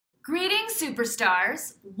Greetings,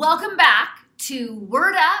 superstars. Welcome back to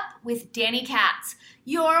Word Up with Danny Katz,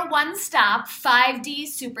 your one-stop 5D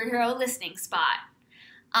superhero listening spot.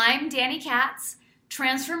 I'm Danny Katz,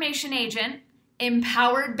 transformation agent,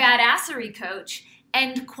 empowered badassery coach,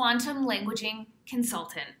 and quantum languaging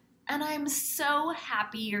consultant. And I'm so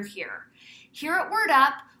happy you're here. Here at Word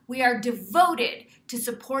Up, we are devoted to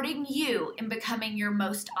supporting you in becoming your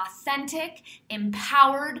most authentic,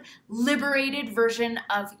 empowered, liberated version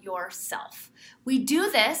of yourself. We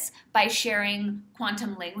do this by sharing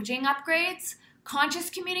quantum languaging upgrades, conscious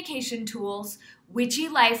communication tools, witchy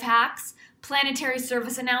life hacks, planetary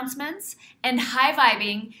service announcements, and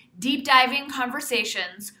high-vibing, deep-diving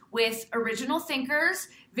conversations with original thinkers,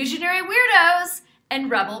 visionary weirdos,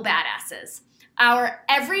 and rebel badasses. Our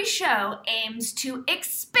every show aims to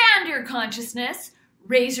expand your consciousness,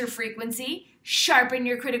 raise your frequency, sharpen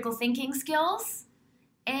your critical thinking skills,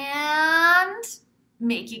 and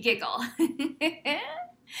make you giggle.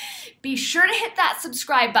 Be sure to hit that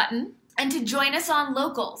subscribe button and to join us on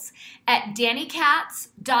Locals at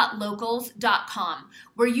dannykatz.locals.com,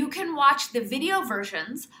 where you can watch the video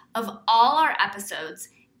versions of all our episodes,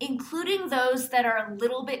 including those that are a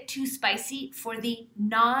little bit too spicy for the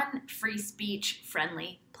non-free speech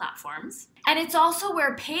friendly platforms. And it's also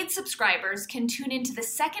where paid subscribers can tune into the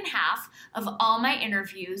second half of all my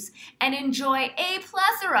interviews and enjoy a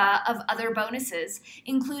plethora of other bonuses,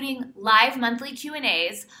 including live monthly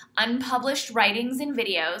Q&As, unpublished writings and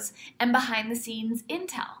videos, and behind-the-scenes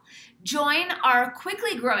intel. Join our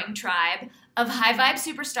quickly growing tribe of high-vibe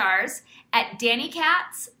superstars at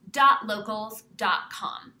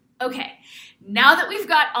dannykatz.locals.com. Okay, now that we've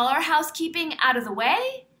got all our housekeeping out of the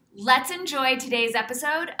way, let's enjoy today's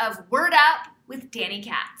episode of Word Up with Danny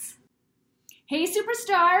Katz. Hey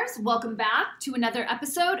superstars, welcome back to another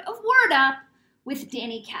episode of Word Up with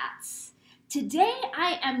Danny Katz. Today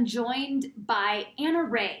I am joined by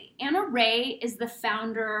Rahe. Rahe is the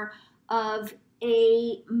founder of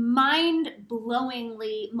a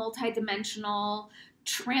mind-blowingly multidimensional,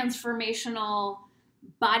 transformational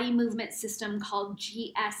body movement system called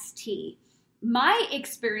GST. My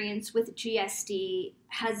experience with GST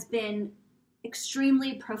has been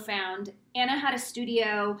extremely profound. Anna had a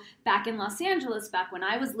studio back in Los Angeles, back when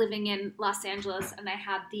I was living in Los Angeles, and I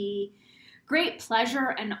had the great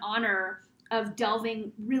pleasure and honor of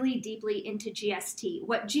delving really deeply into GST.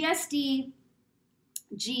 What GST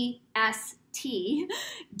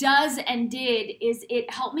does and did is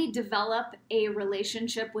it helped me develop a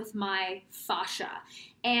relationship with my fascia.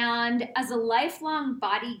 And as a lifelong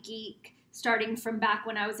body geek, starting from back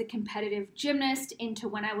when I was a competitive gymnast into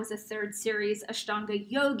when I was a third series Ashtanga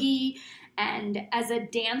yogi, and as a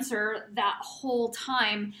dancer that whole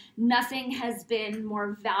time, nothing has been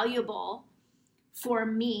more valuable for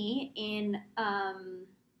me in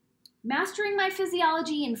mastering my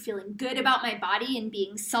physiology and feeling good about my body and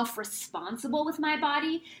being self-responsible with my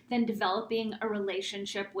body than developing a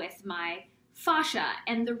relationship with my fascia.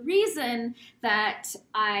 And the reason that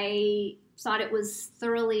I thought it was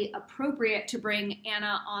thoroughly appropriate to bring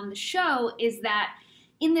Anna on the show is that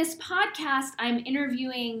in this podcast, I'm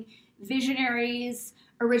interviewing visionaries,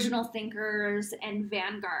 original thinkers, and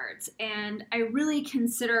vanguards. And I really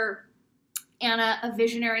consider Anna a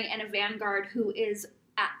visionary and a vanguard who is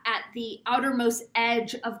at the outermost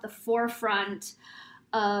edge of the forefront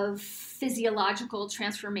of physiological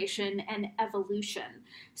transformation and evolution.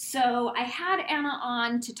 So I had Anna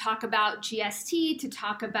on to talk about GST, to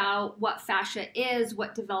talk about what fascia is,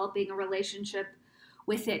 what developing a relationship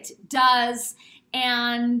with it does,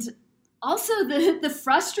 and also the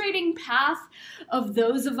frustrating path of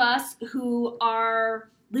those of us who are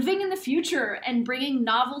living in the future and bringing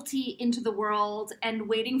novelty into the world and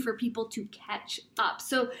waiting for people to catch up.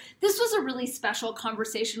 So this was a really special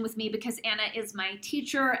conversation with me because Anna is my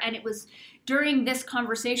teacher, and it was during this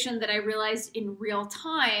conversation that I realized in real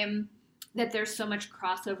time that there's so much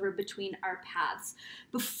crossover between our paths.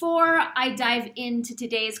 Before I dive into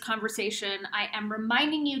today's conversation, I am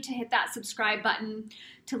reminding you to hit that subscribe button,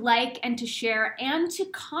 to like and to share and to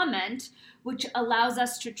comment, which allows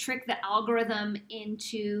us to trick the algorithm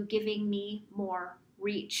into giving me more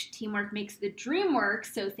reach. Teamwork makes the dream work,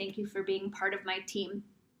 so thank you for being part of my team.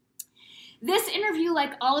 This interview,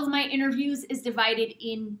 like all of my interviews, is divided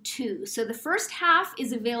in two. So the first half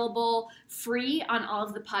is available free on all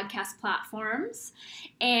of the podcast platforms,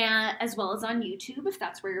 and as well as on YouTube, if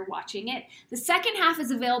that's where you're watching it. The second half is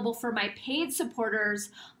available for my paid supporters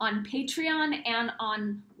on Patreon and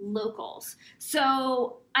on Locals.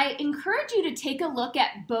 So I encourage you to take a look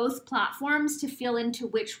at both platforms to feel into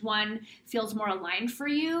which one feels more aligned for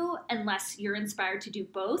you, unless you're inspired to do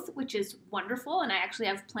both, which is wonderful. And I actually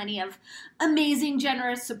have plenty of amazing,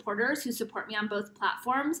 generous supporters who support me on both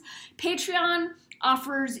platforms. Patreon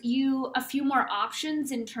offers you a few more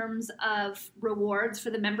options in terms of rewards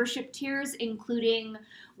for the membership tiers, including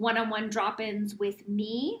one-on-one drop-ins with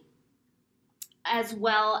me, as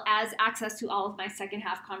well as access to all of my second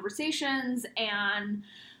half conversations and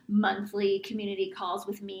monthly community calls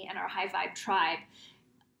with me and our High Vibe tribe.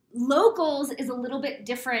 Locals is a little bit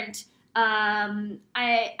different.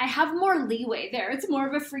 I have more leeway there. It's more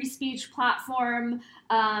of a free speech platform.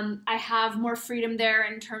 I have more freedom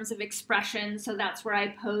there in terms of expression. So that's where I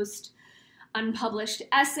post unpublished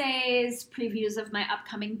essays, previews of my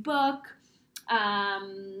upcoming book.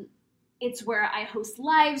 It's where I host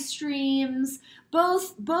live streams.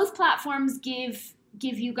 Both platforms give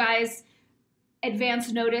you guys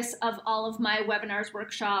advance notice of all of my webinars,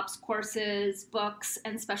 workshops, courses, books,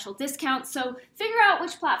 and special discounts. So figure out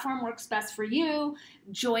which platform works best for you.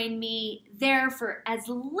 Join me there for as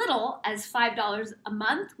little as $5 a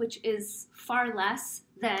month, which is far less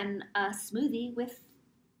than a smoothie with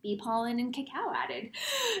bee pollen and cacao added.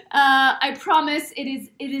 I promise it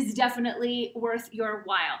is definitely worth your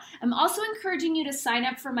while. I'm also encouraging you to sign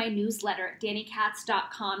up for my newsletter at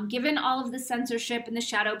dannikatz.com. Given all of the censorship and the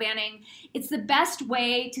shadow banning, it's the best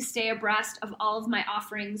way to stay abreast of all of my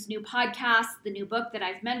offerings, new podcasts, the new book that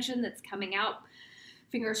I've mentioned that's coming out,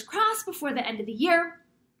 fingers crossed, before the end of the year,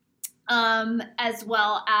 as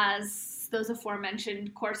well as those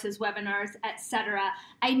aforementioned courses, webinars, etc.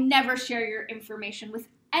 I never share your information with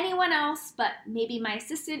anyone else, but maybe my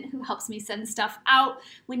assistant who helps me send stuff out.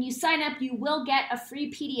 When you sign up, you will get a free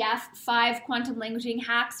PDF, 5 quantum languaging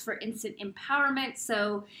hacks for instant empowerment.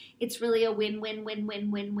 So it's really a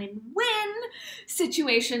win-win-win-win-win-win-win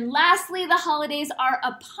situation. Lastly, the holidays are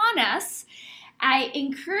upon us. I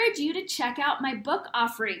encourage you to check out my book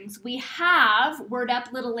offerings. We have Word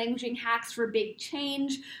Up Little Languaging Hacks for Big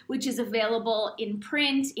Change, which is available in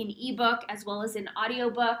print, in ebook, as well as in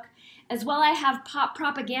audiobook. As well, I have Pop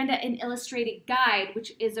Propaganda and Illustrated Guide,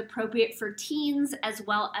 which is appropriate for teens as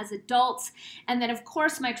well as adults. And then, of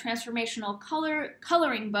course, my transformational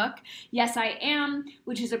coloring book, Yes, I Am,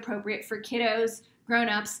 which is appropriate for kiddos,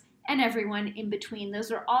 grown-ups, and everyone in between.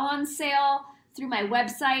 Those are all on sale through my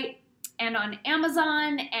website and on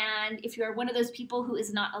Amazon. And if you're one of those people who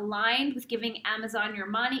is not aligned with giving Amazon your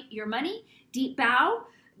money, deep bow,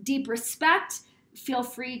 deep respect. Feel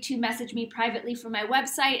free to message me privately from my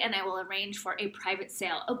website and I will arrange for a private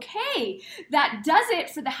sale. Okay, that does it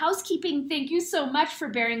for the housekeeping. Thank you so much for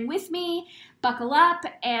bearing with me. Buckle up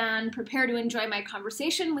and prepare to enjoy my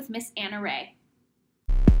conversation with Miss Anna Rahe.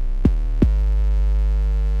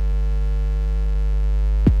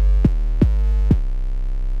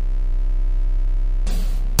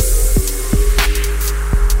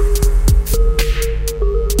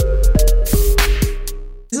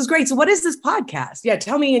 This is great. So what is this podcast? Yeah,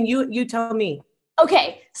 tell me and you tell me.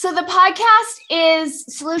 Okay, so the podcast is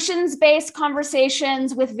solutions-based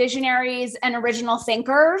conversations with visionaries and original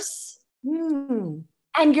thinkers. And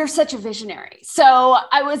you're such a visionary. So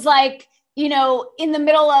I was like, in the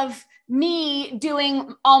middle of me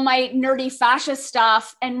doing all my nerdy fascia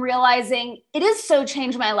stuff and realizing it has so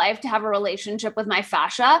changed my life to have a relationship with my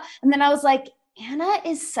fascia. And then I was like, Anna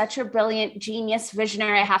is such a brilliant genius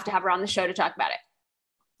visionary. I have to have her on the show to talk about it.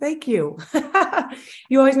 Thank you.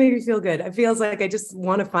 You always make me feel good. It feels like I just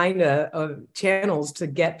want to find channels to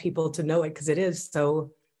get people to know it because it is so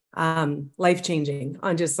life-changing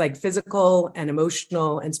on just like physical and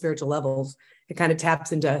emotional and spiritual levels. It kind of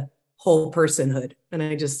taps into whole personhood. And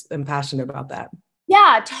I just am passionate about that.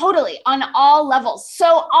 Yeah, totally. On all levels.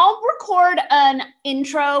 So I'll record an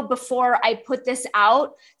intro before I put this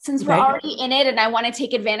out. Since we're already in it and I want to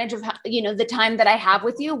take advantage of, the time that I have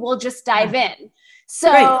with you, we'll just dive in.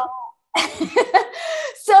 So,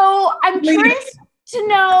 so I'm curious to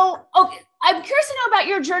know, about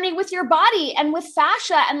your journey with your body and with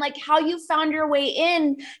fascia and like how you found your way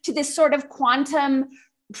in to this sort of quantum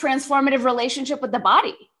transformative relationship with the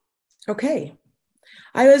body. Okay.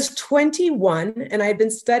 I was 21 and I'd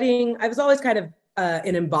been studying, I was always kind of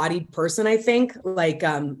an embodied person, I think, like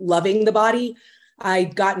loving the body.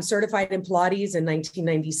 I'd gotten certified in Pilates in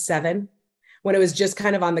 1997 when it was just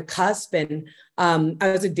kind of on the cusp. And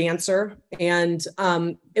I was a dancer. And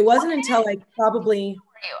it wasn't until like probably...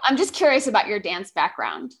 I'm just curious about your dance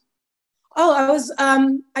background. Oh, I was,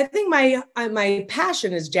 I think my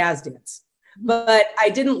passion is jazz dance. but I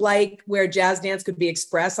didn't like where jazz dance could be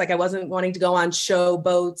expressed. Like I wasn't wanting to go on show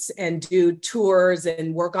boats and do tours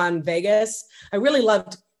and work on Vegas. I really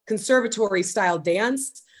loved conservatory style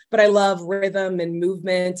dance, but I love rhythm and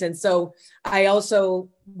movement. And so I also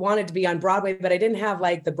wanted to be on Broadway, but I didn't have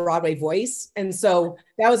like the Broadway voice. And so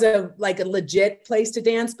that was a legit place to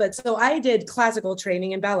dance. But so I did classical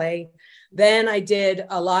training in ballet. Then I did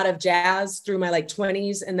a lot of jazz through my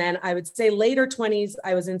 20s. And then I would say later 20s,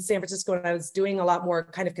 I was in San Francisco and I was doing a lot more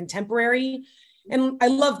kind of contemporary. And I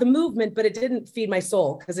love the movement, but it didn't feed my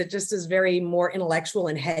soul because it just is very more intellectual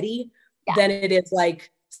and heady than it is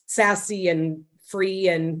like sassy and free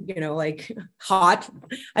and, hot.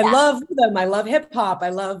 I love them. I love hip hop. I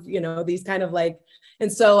love, these kind of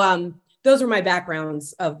and so those were my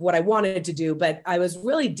backgrounds of what I wanted to do, but I was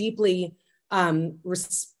really deeply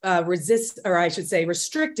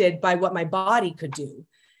restricted by what my body could do.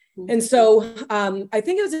 And so I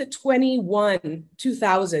think it was at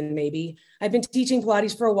 2000 maybe. I've been teaching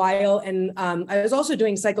Pilates for a while, and I was also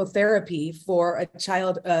doing psychotherapy for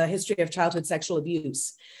a history of childhood sexual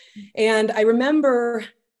abuse. And I remember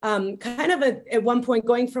at one point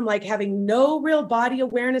going from having no real body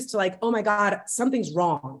awareness to oh my God, something's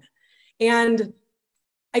wrong. And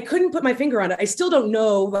I couldn't put my finger on it. I still don't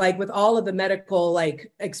know, with all of the medical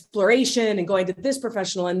exploration and going to this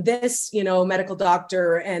professional and this, medical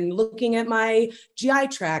doctor and looking at my GI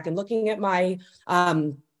tract and looking at my,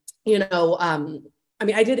 I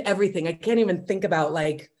did everything. I can't even think about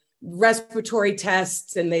respiratory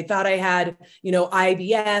tests, and they thought I had,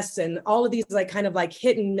 IBS and all of these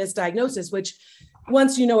hit and miss diagnosis, which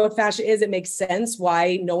once you know what fascia is, it makes sense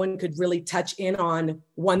why no one could really touch in on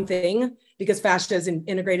one thing, because fascia is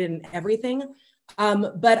integrated in everything.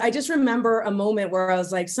 But I just remember a moment where I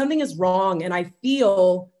was like, something is wrong and I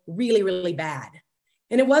feel really, really bad.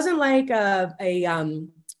 And it wasn't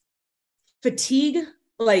fatigue,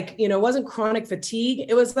 it wasn't chronic fatigue.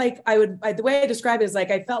 It was the way I describe it is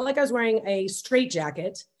I felt like I was wearing a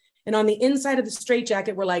straitjacket. And on the inside of the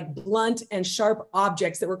straitjacket were blunt and sharp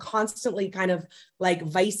objects that were constantly kind of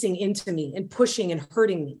vicing into me and pushing and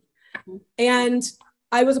hurting me. And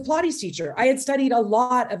I was a Pilates teacher. I had studied a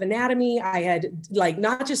lot of anatomy. I had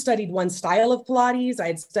not just studied one style of Pilates, I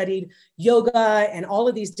had studied yoga and all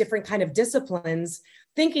of these different kind of disciplines,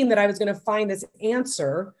 thinking that I was going to find this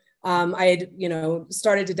answer. I had,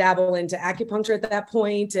 started to dabble into acupuncture at that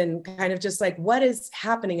point and kind of just what is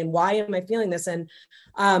happening and why am I feeling this? And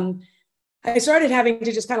I started having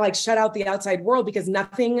to just kind of shut out the outside world because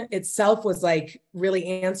nothing itself was really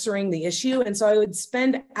answering the issue. And so I would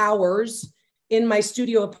spend hours in my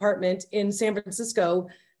studio apartment in San Francisco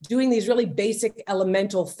doing these really basic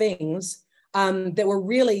elemental things that were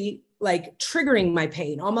really triggering my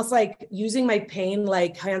pain, almost using my pain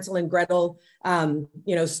like Hansel and Gretel,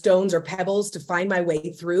 stones or pebbles to find my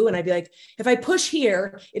way through. And I'd be if I push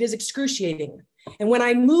here, it is excruciating. And when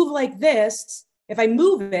I move like this, if I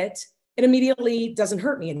move it, it immediately doesn't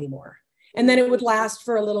hurt me anymore. And then it would last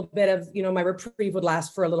for a little bit of, my reprieve would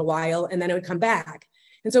last for a little while, and then it would come back.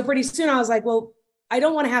 And so pretty soon I was well, I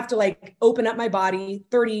don't want to have to open up my body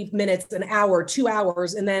 30 minutes, an hour, 2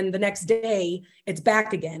 hours, and then the next day it's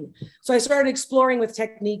back again. So I started exploring with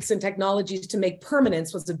techniques and technologies to make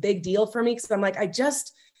permanence was a big deal for me. Cause I'm I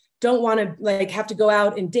just don't want to have to go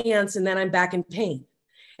out and dance and then I'm back in pain.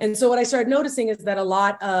 And so what I started noticing is that a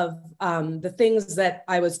lot of the things that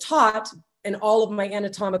I was taught and all of my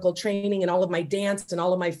anatomical training and all of my dance and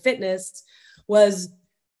all of my fitness was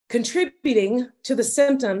contributing to the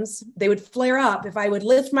symptoms. They would flare up. If I would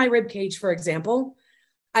lift my rib cage, for example,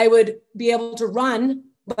 I would be able to run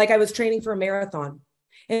like I was training for a marathon.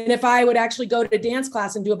 And if I would actually go to dance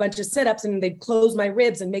class and do a bunch of sit-ups and they'd close my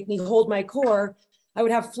ribs and make me hold my core, I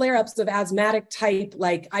would have flare-ups of asthmatic type,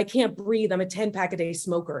 I can't breathe, I'm a 10-pack a day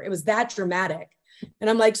smoker. It was that dramatic. And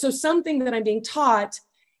I'm so something that I'm being taught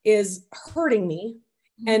is hurting me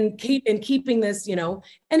and keeping this, and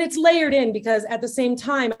it's layered in because at the same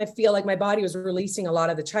time, I feel like my body was releasing a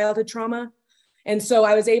lot of the childhood trauma. And so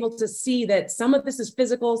I was able to see that some of this is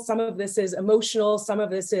physical, some of this is emotional, some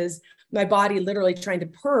of this is my body literally trying to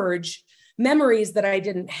purge memories that I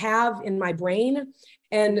didn't have in my brain.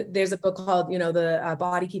 And there's a book called, The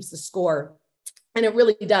Body Keeps the Score. And it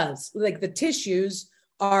really does. The tissues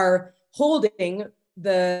are holding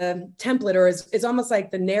the template, or it's almost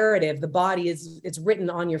like the narrative. The body it's written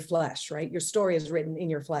on your flesh, right? Your story is written in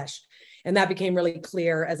your flesh. And that became really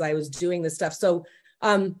clear as I was doing this stuff. So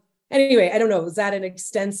anyway, I don't know, was that an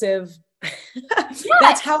extensive,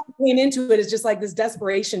 that's how I came into it, is just this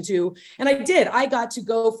desperation to, and I got to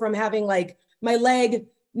go from having my leg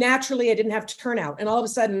naturally I didn't have turnout. And all of a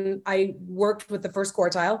sudden I worked with the first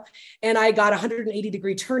quartile and I got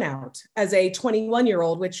 180-degree turnout as a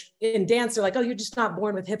 21-year-old, which in dance, they're like, oh, you're just not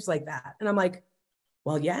born with hips like that. And I'm like,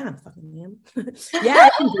 well, yeah, I fucking am. Yeah,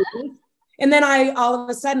 I can do this. And then all of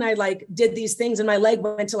a sudden I like did these things and my leg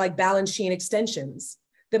went to like Balanchine extensions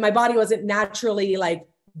that my body wasn't naturally like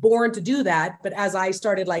born to do that. But as I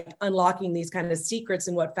started like unlocking these kind of secrets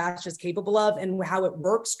and what fascia is capable of and how it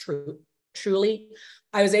works truly,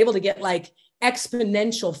 I was able to get like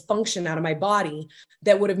exponential function out of my body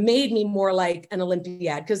that would have made me more like an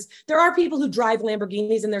Olympiad. Because there are people who drive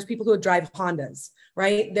Lamborghinis and there's people who drive Hondas,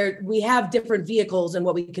 right? We have different vehicles and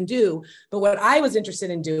what we can do. But what I was interested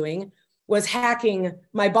in doing was hacking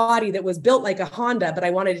my body that was built like a Honda, but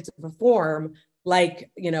I wanted it to perform like,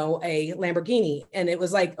 you know, a Lamborghini. And it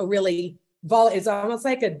was like a really, it's almost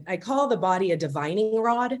like I call the body a divining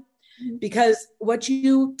rod, because what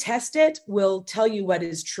you test it will tell you what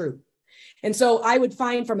is true. And so I would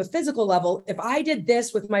find from a physical level, if I did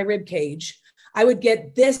this with my rib cage, I would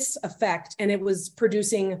get this effect, and it was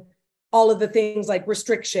producing all of the things like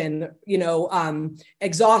restriction, you know,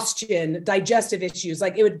 exhaustion, digestive issues.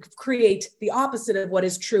 Like it would create the opposite of what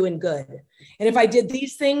is true and good. And if I did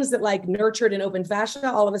these things that like nurtured and open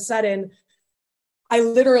fascia, all of a sudden,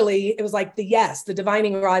 it was like the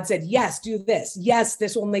divining rod said, yes, do this. Yes,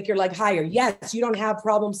 this will make your leg higher. Yes, you don't have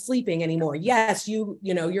problems sleeping anymore. Yes, you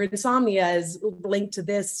know, your insomnia is linked to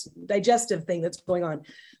this digestive thing that's going on.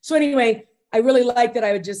 So anyway, I really like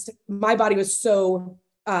that my body was so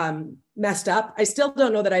messed up. I still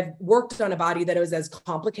don't know that I've worked on a body that was as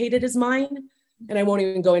complicated as mine. And I won't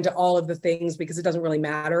even go into all of the things because it doesn't really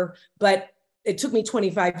matter. But it took me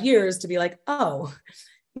 25 years to be like, oh,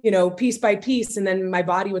 you know, piece by piece. And then my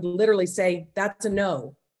body would literally say, that's a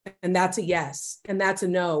no. And that's a yes. And that's a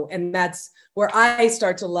no. And that's where I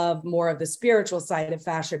start to love more of the spiritual side of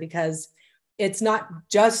fascia, because it's not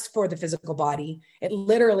just for the physical body. It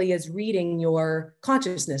literally is reading your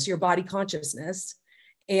consciousness, your body consciousness,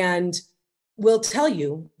 and will tell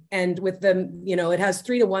you. And with them, you know, it has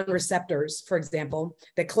 3-to-1 receptors, for example,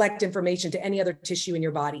 that collect information to any other tissue in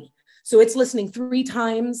your body. So it's listening 3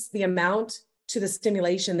 times the amount to the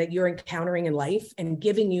stimulation that you're encountering in life and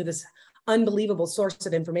giving you this unbelievable source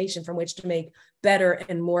of information from which to make better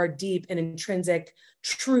and more deep and intrinsic,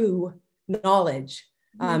 true knowledge,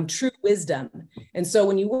 true wisdom. And so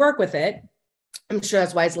when you work with it, I'm sure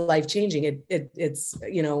that's why it's life-changing. It's,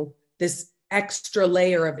 you know, this extra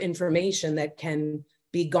layer of information that can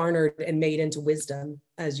be garnered and made into wisdom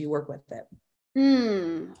as you work with it.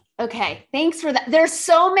 Okay. Thanks for that. There's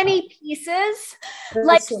so many pieces, and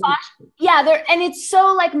it's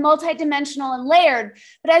so like multidimensional and layered.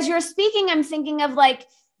 But as you're speaking, I'm thinking of like,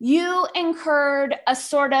 you incurred a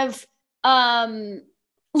sort of,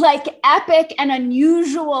 like epic and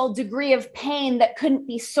unusual degree of pain that couldn't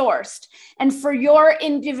be sourced. And for your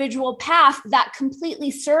individual path, that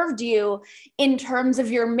completely served you in terms of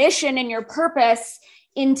your mission and your purpose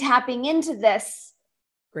in tapping into this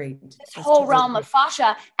whole realm of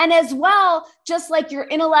fascia. And as well, just like your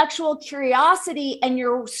intellectual curiosity and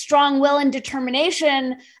your strong will and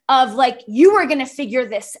determination of like, you were going to figure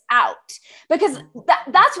this out. Because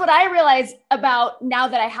that's what I realize about now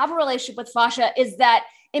that I have a relationship with fascia, is that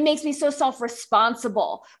it makes me so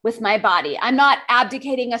self-responsible with my body. I'm not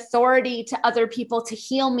abdicating authority to other people to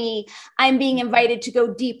heal me. I'm being invited to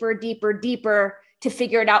go deeper, deeper, deeper to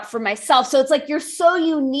figure it out for myself. So it's like, you're so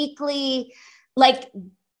uniquely like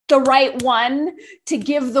the right one to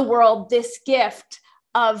give the world this gift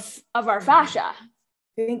of our fascia.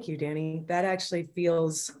 Thank you, Danny. That actually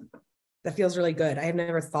feels really good. I have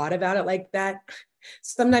never thought about it like that.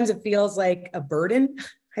 Sometimes it feels like a burden.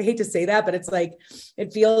 I hate to say that, but it's like,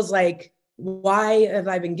 it feels like, why have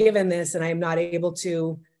I been given this and I'm not able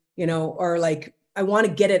to, you know, or like, I want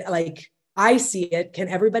to get it. Like, I see it. Can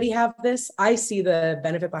everybody have this? I see the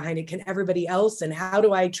benefit behind it. Can everybody else? And how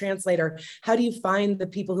do I translate, or how do you find the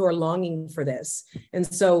people who are longing for this? And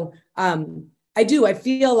so I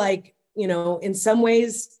feel like, you know, in some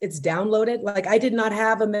ways it's downloaded. Like, I did not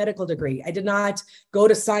have a medical degree. I did not go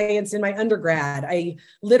to science in my undergrad. I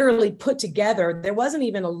literally put together, there wasn't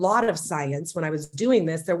even a lot of science when I was doing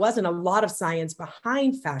this. There wasn't a lot of science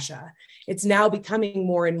behind fascia. It's now becoming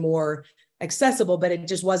more and more accessible, but it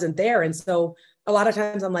just wasn't there. And so a lot of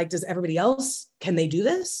times I'm like, does everybody else, can they do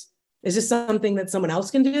this? Is this something that someone else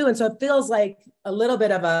can do? And so it feels like a little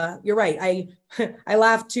bit of you're right. I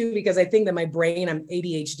laugh too, because I think that my brain, I'm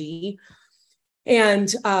ADHD.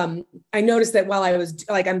 And I noticed that while I was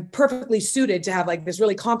like, I'm perfectly suited to have like this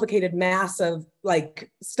really complicated mass of like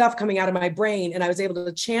stuff coming out of my brain. And I was able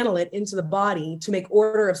to channel it into the body to make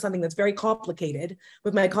order of something that's very complicated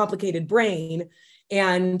with my complicated brain.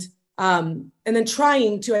 And then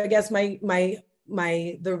trying to, I guess the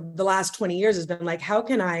last 20 years has been like, how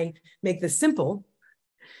can I make this simple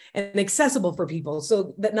and accessible for people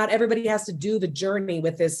so that not everybody has to do the journey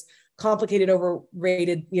with this complicated,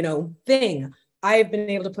 overrated, thing. I've been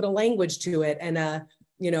able to put a language to it, and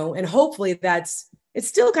and hopefully it's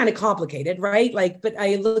still kind of complicated, right? Like, but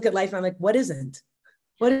I look at life and I'm like, what isn't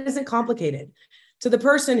complicated? To the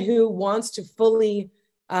person who wants to fully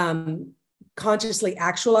consciously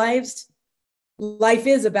actualize, life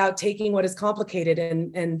is about taking what is complicated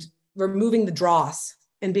and removing the dross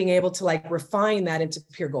and being able to like refine that into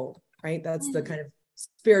pure gold, right? That's the kind of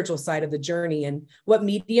spiritual side of the journey. And what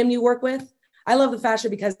medium you work with. I love the fascia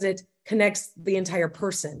because it connects the entire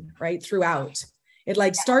person, right? Throughout. It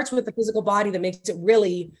like starts with the physical body that makes it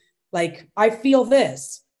really like, I feel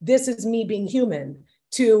this is me being human,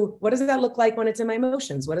 to what does that look like when it's in my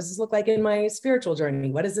emotions? What does this look like in my spiritual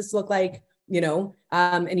journey? What does this look like,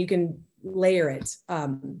 and you can layer it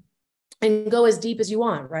and go as deep as you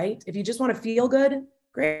want, right? If you just want to feel good,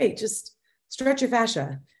 great. Just stretch your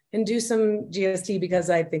fascia and do some GST,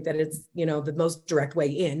 because I think that it's, the most direct way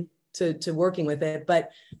in to working with it.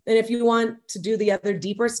 But then if you want to do the other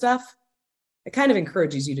deeper stuff, it kind of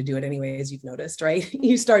encourages you to do it anyway, as you've noticed, right?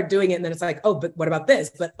 You start doing it and then it's like, oh, but what about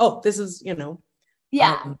this? But, oh, this is,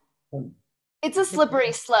 Yeah. It's a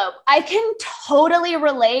slippery slope. I can totally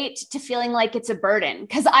relate to feeling like it's a burden,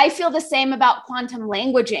 because I feel the same about quantum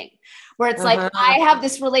languaging, where it's like, I have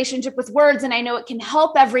this relationship with words and I know it can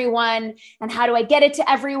help everyone. And how do I get it to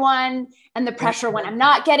everyone? And the pressure when I'm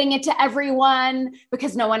not getting it to everyone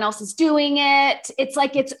because no one else is doing it. It's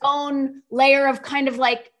like its own layer of kind of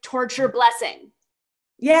like torture blessing.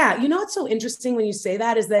 Yeah. What's so interesting when you say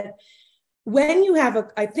that is that when you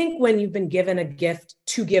have I think when you've been given a gift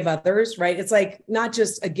to give others, right? It's like not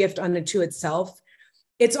just a gift unto itself.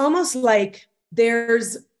 It's almost like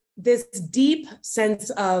there's this deep sense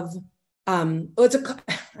of, I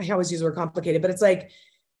always use the word complicated, but it's like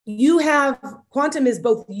you have, quantum is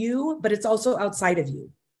both you, but it's also outside of you.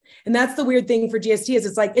 And that's the weird thing for GST is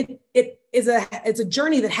it's like, it's a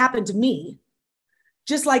journey that happened to me,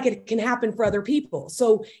 just like it can happen for other people.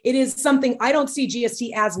 So it is something, I don't see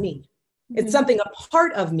GST as me. It's something, a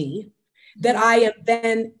part of me that I am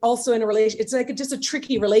then also in a relation. It's like just a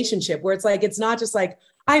tricky relationship where it's like, it's not just like,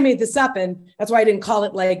 I made this up. And that's why I didn't call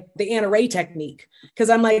it like the Anna Rahe technique. Cause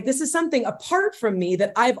I'm like, this is something apart from me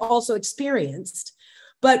that I've also experienced,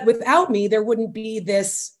 but without me, there wouldn't be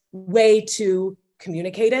this way to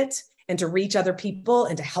communicate it and to reach other people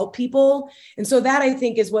and to help people. And so that I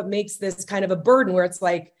think is what makes this kind of a burden, where it's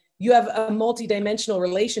like, you have a multidimensional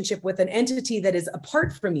relationship with an entity that is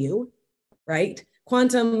apart from you, right?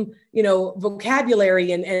 Quantum,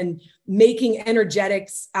 vocabulary and making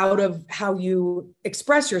energetics out of how you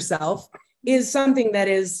express yourself is something that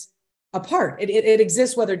is apart. It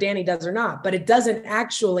exists whether Danny does or not, but it doesn't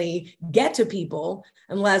actually get to people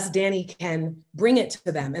unless Danny can bring it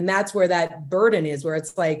to them. And that's where that burden is, where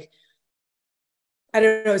it's like, I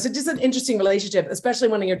don't know. It's just an interesting relationship, especially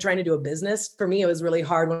when you're trying to do a business. For me, it was really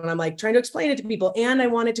hard when I'm like trying to explain it to people, and I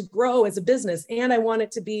want it to grow as a business, and I want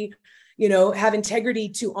it to be, have integrity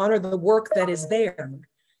to honor the work that is there,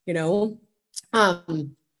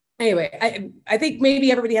 Anyway, I think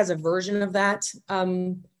maybe everybody has a version of that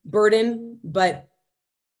burden, but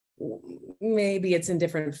maybe it's in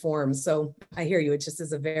different forms. So I hear you. It just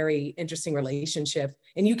is a very interesting relationship,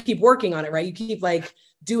 and you keep working on it, right? You keep like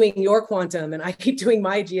doing your quantum, and I keep doing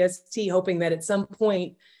my GST, hoping that at some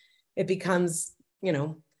point it becomes,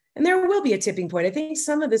 and there will be a tipping point. I think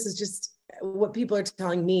some of this is just what people are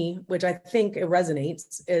telling me, which I think it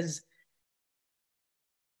resonates, is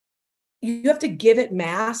you have to give it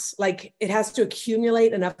mass. Like it has to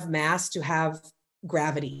accumulate enough mass to have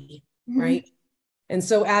gravity, right? And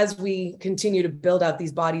so as we continue to build out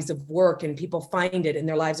these bodies of work and people find it and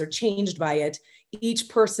their lives are changed by it, each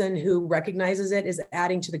person who recognizes it is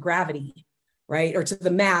adding to the gravity, right? Or to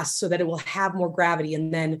the mass, so that it will have more gravity,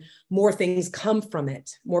 and then more things come from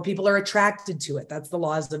it. More people are attracted to it. That's the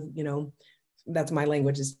laws of, that's my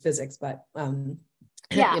language is physics, but, so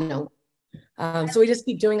we just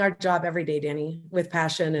keep doing our job every day, Danny, with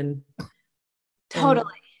passion and totally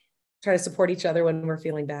try to support each other when we're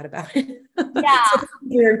feeling bad about it. Yeah. So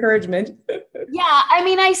your encouragement. Yeah. I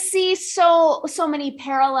mean, I see so many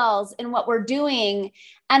parallels in what we're doing,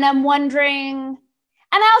 and I'm wondering,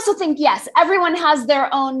 And I also think, yes, everyone has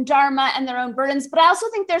their own dharma and their own burdens, but I also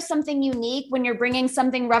think there's something unique when you're bringing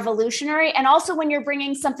something revolutionary, and also when you're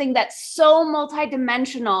bringing something that's so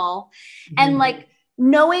multidimensional, and like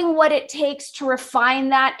knowing what it takes to refine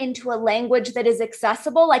that into a language that is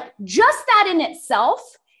accessible, like just that in itself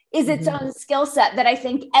is its own skill set that I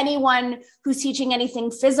think anyone who's teaching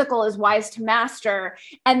anything physical is wise to master.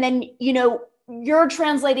 And then, you know, you're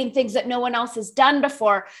translating things that no one else has done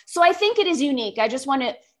before. So I think it is unique. I just want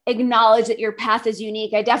to acknowledge that your path is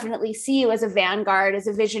unique. I definitely see you as a vanguard, as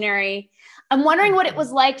a visionary. I'm wondering what it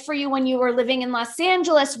was like for you when you were living in Los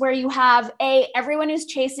Angeles, where you have everyone who's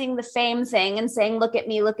chasing the fame thing and saying, look at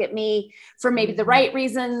me for maybe the right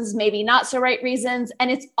reasons, maybe not so right reasons.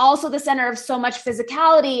 And it's also the center of so much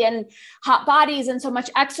physicality and hot bodies and so much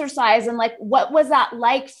exercise. And like, what was that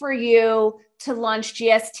like for you to launch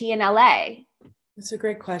GST in LA? That's a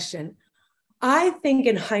great question. I think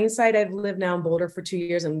in hindsight, I've lived now in Boulder for 2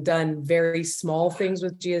 years and done very small things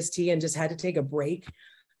with GST and just had to take a break,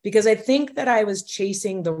 because I think that I was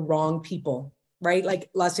chasing the wrong people, right? Like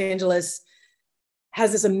Los Angeles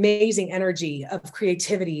has this amazing energy of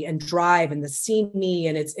creativity and drive and the see me,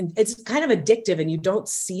 and it's kind of addictive, and you don't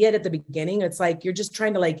see it at the beginning. It's like, you're just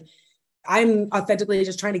trying to like, I'm authentically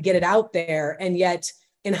just trying to get it out there. And yet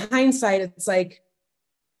in hindsight, it's like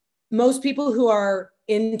most people who are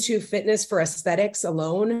into fitness for aesthetics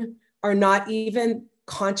alone are not even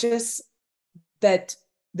conscious that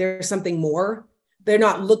there's something more. They're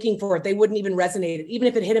not looking for it. They wouldn't even resonate, even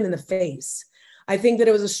if it hit them in the face. I think that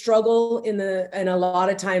it was a struggle and a lot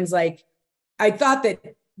of times, like, I thought that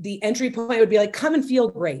the entry point would be like, come and feel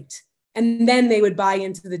great. And then they would buy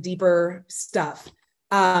into the deeper stuff.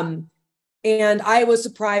 And I was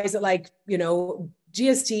surprised that, like, you know,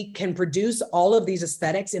 GST can produce all of these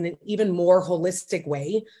aesthetics in an even more holistic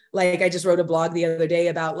way. Like, I just wrote a blog the other day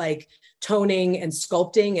about like toning and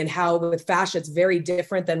sculpting, and how with fascia, it's very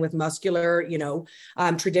different than with muscular, you know,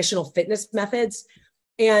 traditional fitness methods.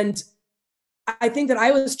 And I think that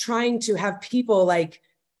I was trying to have people like,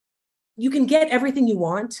 you can get everything you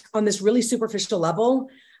want on this really superficial level,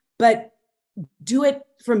 but do it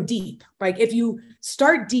from deep. Like, if you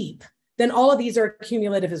start deep, then all of these are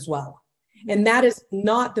cumulative as well. And that is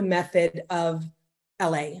not the method of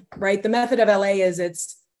LA, right? The method of LA is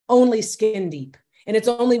it's only skin deep, and it's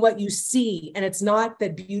only what you see. And it's not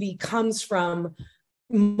that beauty comes from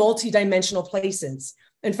multidimensional places.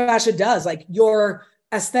 And fascia does. Like, your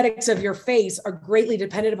aesthetics of your face are greatly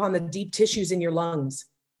dependent upon the deep tissues in your lungs,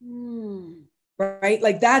 right?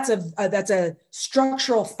 Like, that's a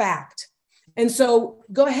structural fact. And so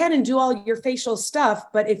go ahead and do all your facial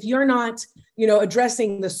stuff. But if you're not, you know,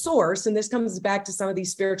 addressing the source, and this comes back to some of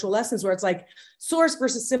these spiritual lessons where it's like source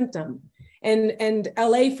versus symptom. And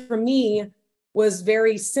LA for me was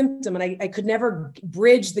very symptom. And I could never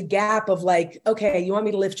bridge the gap of like, okay, you want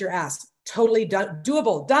me to lift your ass? Totally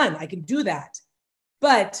doable, done. I can do that.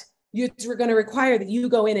 But you're going to require that you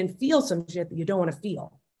go in and feel some shit that you don't want to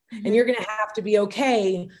feel. And you're going to have to be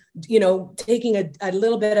okay, you know, taking a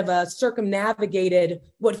little bit of a circumnavigated,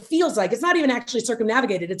 what feels like, it's not even actually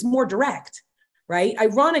circumnavigated, it's more direct, right?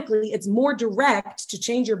 Ironically, it's more direct to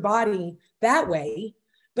change your body that way,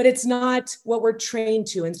 but it's not what we're trained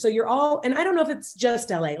to. And so you're all, and I don't know if it's just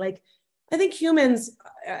LA, like, I think humans,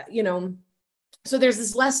 you know, so there's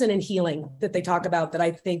this lesson in healing that they talk about that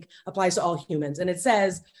I think applies to all humans. And it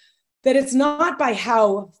says that it's not by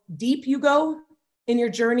how deep you go in your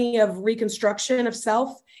journey of reconstruction of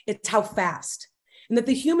self, it's how fast. And that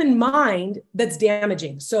the human mind, that's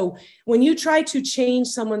damaging. So when you try to change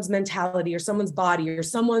someone's mentality or someone's body or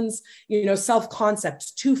someone's, you know,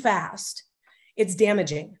 self-concept too fast, it's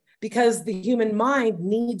damaging, because the human mind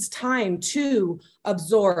needs time to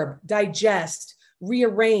absorb, digest,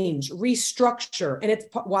 rearrange, restructure. And it's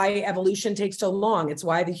why evolution takes so long. It's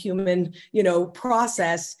why the human, you know,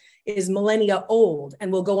 process is millennia old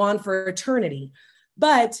and will go on for eternity.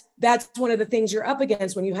 But that's one of the things you're up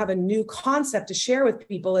against when you have a new concept to share with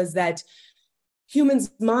people, is that humans'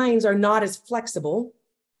 minds are not as flexible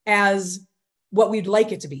as what we'd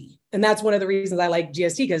like it to be. And that's one of the reasons I like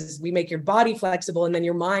GST, because we make your body flexible and then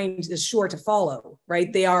your mind is sure to follow,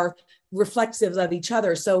 right? They are reflexives of each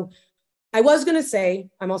other. So I was going to say,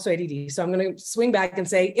 I'm also ADD, so I'm going to swing back and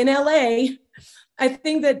say, in LA, I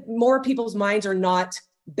think that more people's minds are not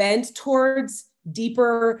bent towards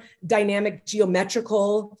deeper, dynamic,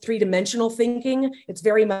 geometrical, three-dimensional thinking. It's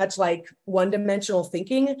very much like one-dimensional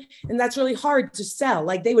thinking. And that's really hard to sell.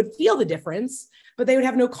 Like, they would feel the difference, but they would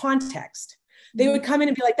have no context. They would come in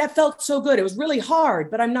and be like, that felt so good. It was really hard,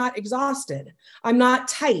 but I'm not exhausted. I'm not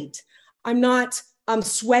tight. I'm not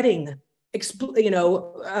sweating.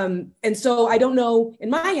 and so I don't know, in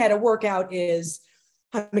my head, a workout is,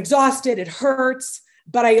 I'm exhausted, it hurts,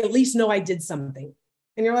 but I at least know I did something.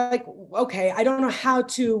 And you're like, okay, I don't know how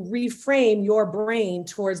to reframe your brain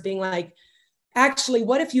towards being like, actually,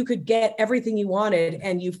 what if you could get everything you wanted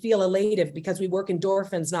and you feel elated because we work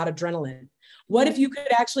endorphins, not adrenaline? What if you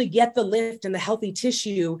could actually get the lift and the healthy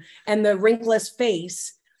tissue and the wrinkless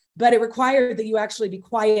face, but it required that you actually be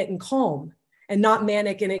quiet and calm and not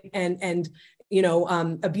manic and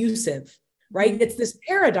abusive, right? Mm-hmm. It's this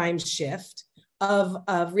paradigm shift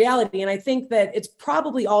of reality. And I think that it's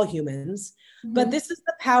probably all humans, but this is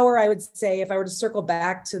the power, I would say, if I were to circle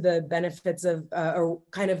back to the benefits of, or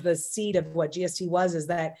kind of the seed of what GST was, is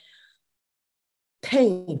that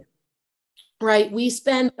pain, right? We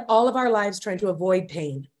spend all of our lives trying to avoid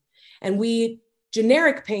pain. And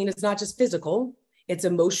generic pain is not just physical, it's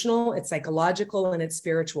emotional, it's psychological, and it's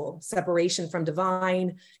spiritual. Separation from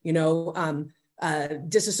divine,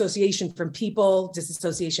 disassociation from people,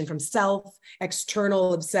 disassociation from self,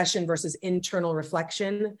 external obsession versus internal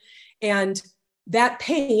reflection. And that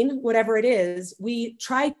pain, whatever it is, we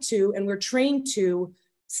try to, and we're trained to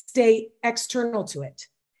stay external to it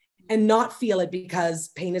and not feel it because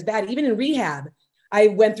pain is bad. Even in rehab, I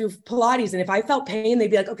went through Pilates, and if I felt pain, they'd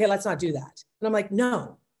be like, okay, let's not do that. And I'm like,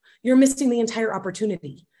 no, you're missing the entire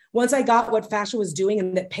opportunity. Once I got what Fascia was doing,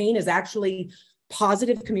 and that pain is actually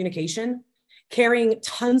positive communication, carrying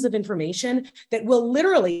tons of information that will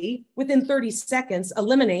literally within 30 seconds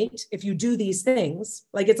eliminate if you do these things.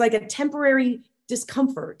 Like, it's like a temporary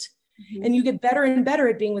discomfort. And you get better and better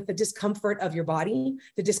at being with the discomfort of your body,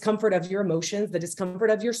 the discomfort of your emotions, the discomfort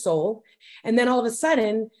of your soul. And then all of a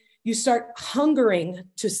sudden you start hungering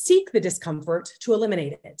to seek the discomfort to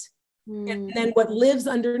eliminate it. And then what lives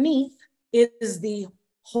underneath is the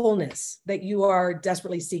wholeness that you are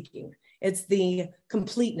desperately seeking. It's the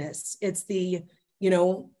completeness. It's the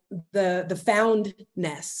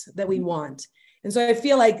foundness that we want. And so I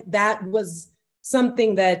feel like that was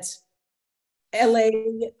something that LA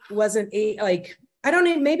wasn't I don't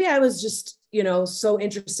know, maybe I was just, so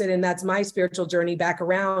interested in, that's my spiritual journey back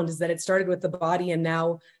around, is that it started with the body. And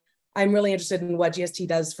now I'm really interested in what GST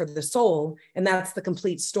does for the soul. And that's the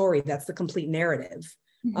complete story. That's the complete narrative.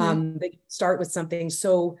 They start with something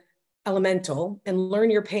so elemental and learn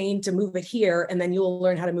your pain to move it here. And then you'll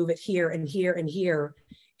learn how to move it here and here and here.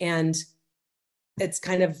 And it's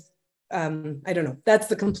kind of, I don't know, that's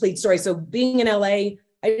the complete story. So being in LA,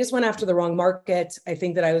 I just went after the wrong market. I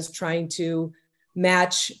think that I was trying to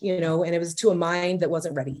match, and it was to a mind that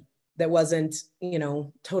wasn't ready, that wasn't,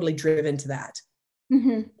 totally driven to that.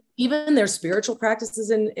 Even their spiritual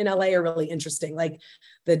practices in LA are really interesting, like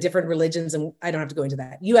the different religions. And I don't have to go into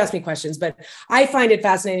that. You ask me questions, but I find it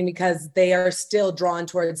fascinating because they are still drawn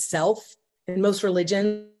towards self. In most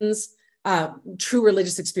religions, true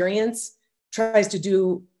religious experience tries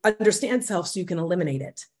to understand self so you can eliminate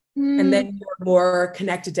it. And then you're more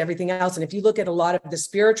connected to everything else. And if you look at a lot of the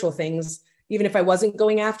spiritual things, even if I wasn't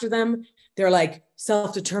going after them, they're like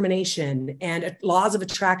self-determination and laws of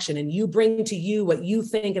attraction. And you bring to you what you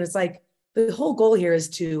think. And it's like, the whole goal here is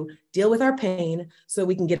to deal with our pain so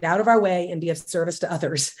we can get out of our way and be of service to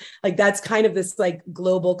others. Like, that's kind of this like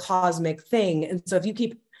global cosmic thing. And so if you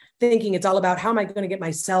keep thinking it's all about how am I going to get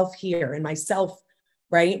myself here and myself,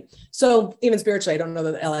 right? So even spiritually, I don't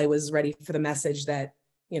know that LA was ready for the message that,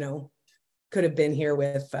 could have been here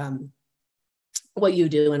with what you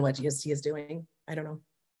do and what GST is doing. I don't know.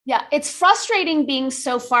 Yeah, it's frustrating being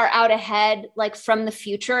so far out ahead, like from the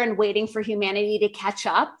future, and waiting for humanity to catch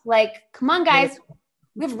up. Like, come on, guys,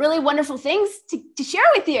 we have really wonderful things to share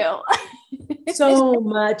with you. So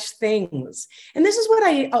much things. And this is what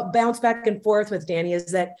I bounce back and forth with Danny,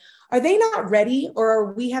 is that, are they not ready, or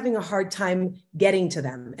are we having a hard time getting to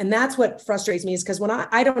them? And that's what frustrates me, is because when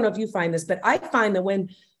I don't know if you find this, but I find that when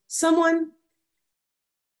someone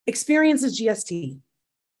experiences GST,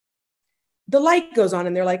 the light goes on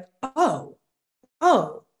and they're like, oh,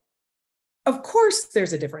 of course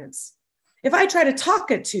there's a difference. If I try to talk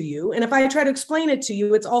it to you and if I try to explain it to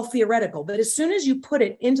you, it's all theoretical. But as soon as you put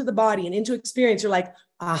it into the body and into experience, you're like,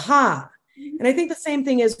 aha. And I think the same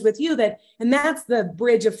thing is with you, and that's the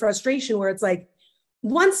bridge of frustration, where it's like,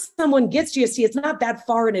 once someone gets GST, it's not that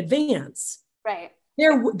far in advance. Right.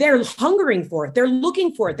 They're hungering for it. They're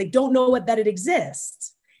looking for it. They don't know that it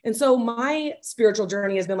exists. And so my spiritual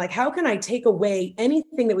journey has been like, how can I take away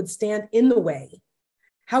anything that would stand in the way?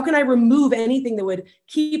 How can I remove anything that would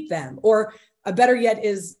keep them? Or a better yet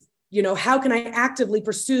is, how can I actively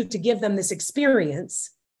pursue to give them this experience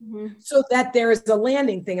so that there is a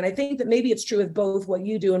landing thing? And I think that maybe it's true with both what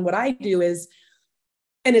you do and what I do is,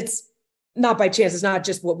 and it's not by chance, it's not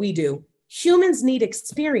just what we do. humans need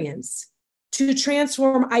experience to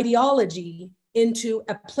transform ideology into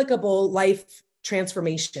applicable life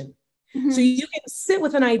transformation. Mm-hmm. So you can sit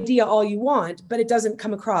with an idea all you want, but it doesn't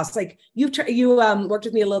come across. Like you worked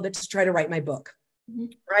with me a little bit to try to write my book, mm-hmm.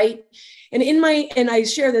 right? And I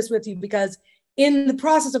share this with you because in the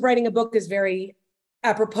process of writing a book is very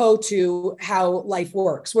apropos to how life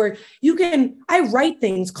works, where I write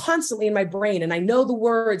things constantly in my brain and I know the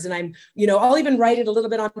words and I'll even write it a little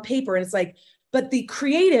bit on paper. And it's like, but the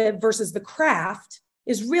creative versus the craft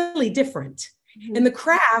is really different. Mm-hmm. And the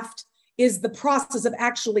craft is the process of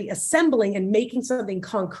actually assembling and making something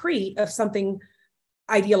concrete of something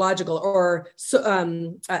ideological or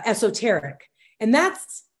esoteric. And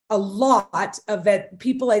that's a lot of that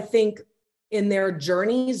people, I think, in their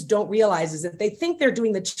journeys don't realize is that they think they're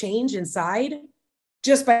doing the change inside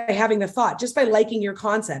just by having the thought, just by liking your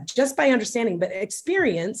concept, just by understanding. But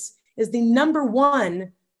experience is the number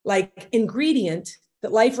one ingredient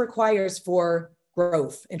that life requires for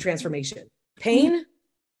growth and transformation. Pain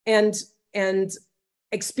and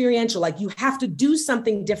experiential, you have to do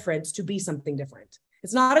something different to be something different.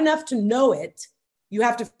 It's not enough to know it. You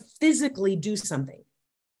have to physically do something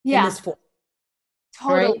in this form.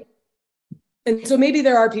 Totally. Right? And so maybe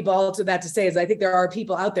there are people, also that to say is I think there are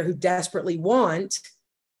people out there who desperately want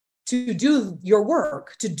to do your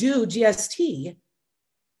work, to do GST.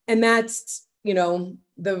 And that's,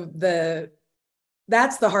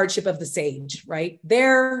 that's the hardship of the sage, right?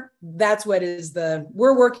 That's what is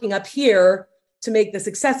we're working up here to make this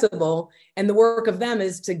accessible. And the work of them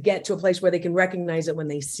is to get to a place where they can recognize it when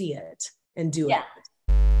they see it and do it.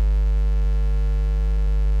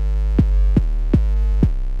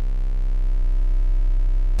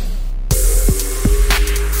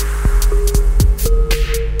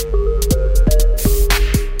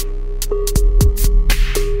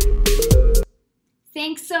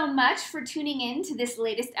 Thanks so much for tuning in to this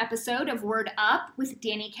latest episode of Word Up with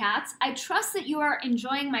Danny Katz. I trust that you are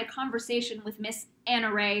enjoying my conversation with Miss Anna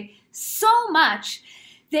Rahe so much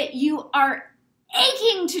that you are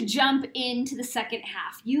aching to jump into the second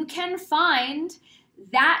half. You can find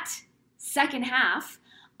that second half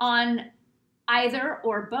on either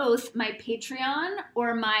or both my Patreon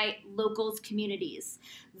or my locals communities.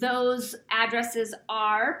 Those addresses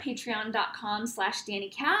are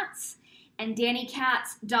patreon.com/DannyKatz and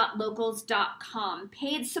DannyKatz.locals.com.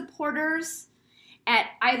 Paid supporters at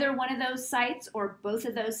either one of those sites or both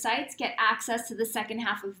of those sites get access to the second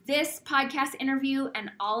half of this podcast interview and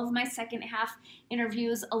all of my second half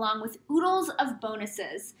interviews along with oodles of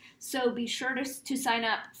bonuses. So be sure to sign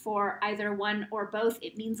up for either one or both.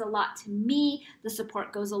 It means a lot to me. The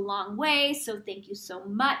support goes a long way, so thank you so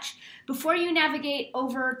much. Before you navigate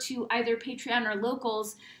over to either Patreon or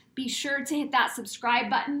Locals, be sure to hit that subscribe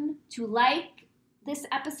button, to like this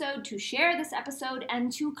episode, to share this episode,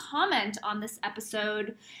 and to comment on this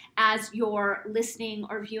episode as your listening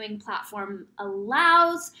or viewing platform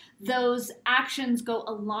allows. Those actions go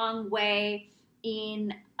a long way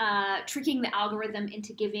in tricking the algorithm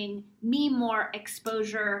into giving me more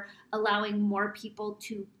exposure, allowing more people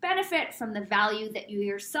to benefit from the value that you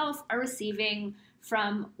yourself are receiving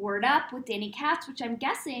from Word Up with Danny Katz, which I'm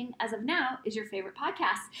guessing, as of now, is your favorite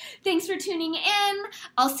podcast. Thanks for tuning in.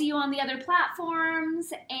 I'll see you on the other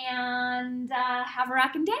platforms, and have a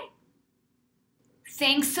rockin' day.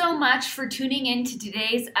 Thanks so much for tuning in to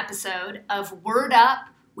today's episode of Word Up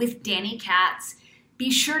with Danny Katz.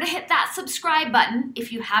 Be sure to hit that subscribe button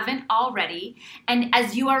if you haven't already. And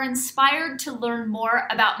as you are inspired to learn more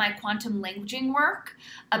about my quantum languaging work,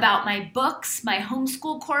 about my books, my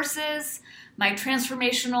homeschool courses, my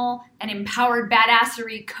transformational and empowered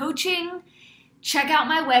badassery coaching, check out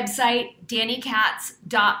my website,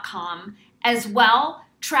 DannyKatz.com. As well,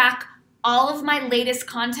 track all of my latest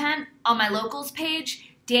content on my locals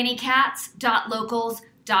page,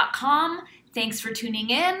 DannyKatz.locals.com. Thanks for tuning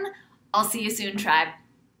in. I'll see you soon, tribe.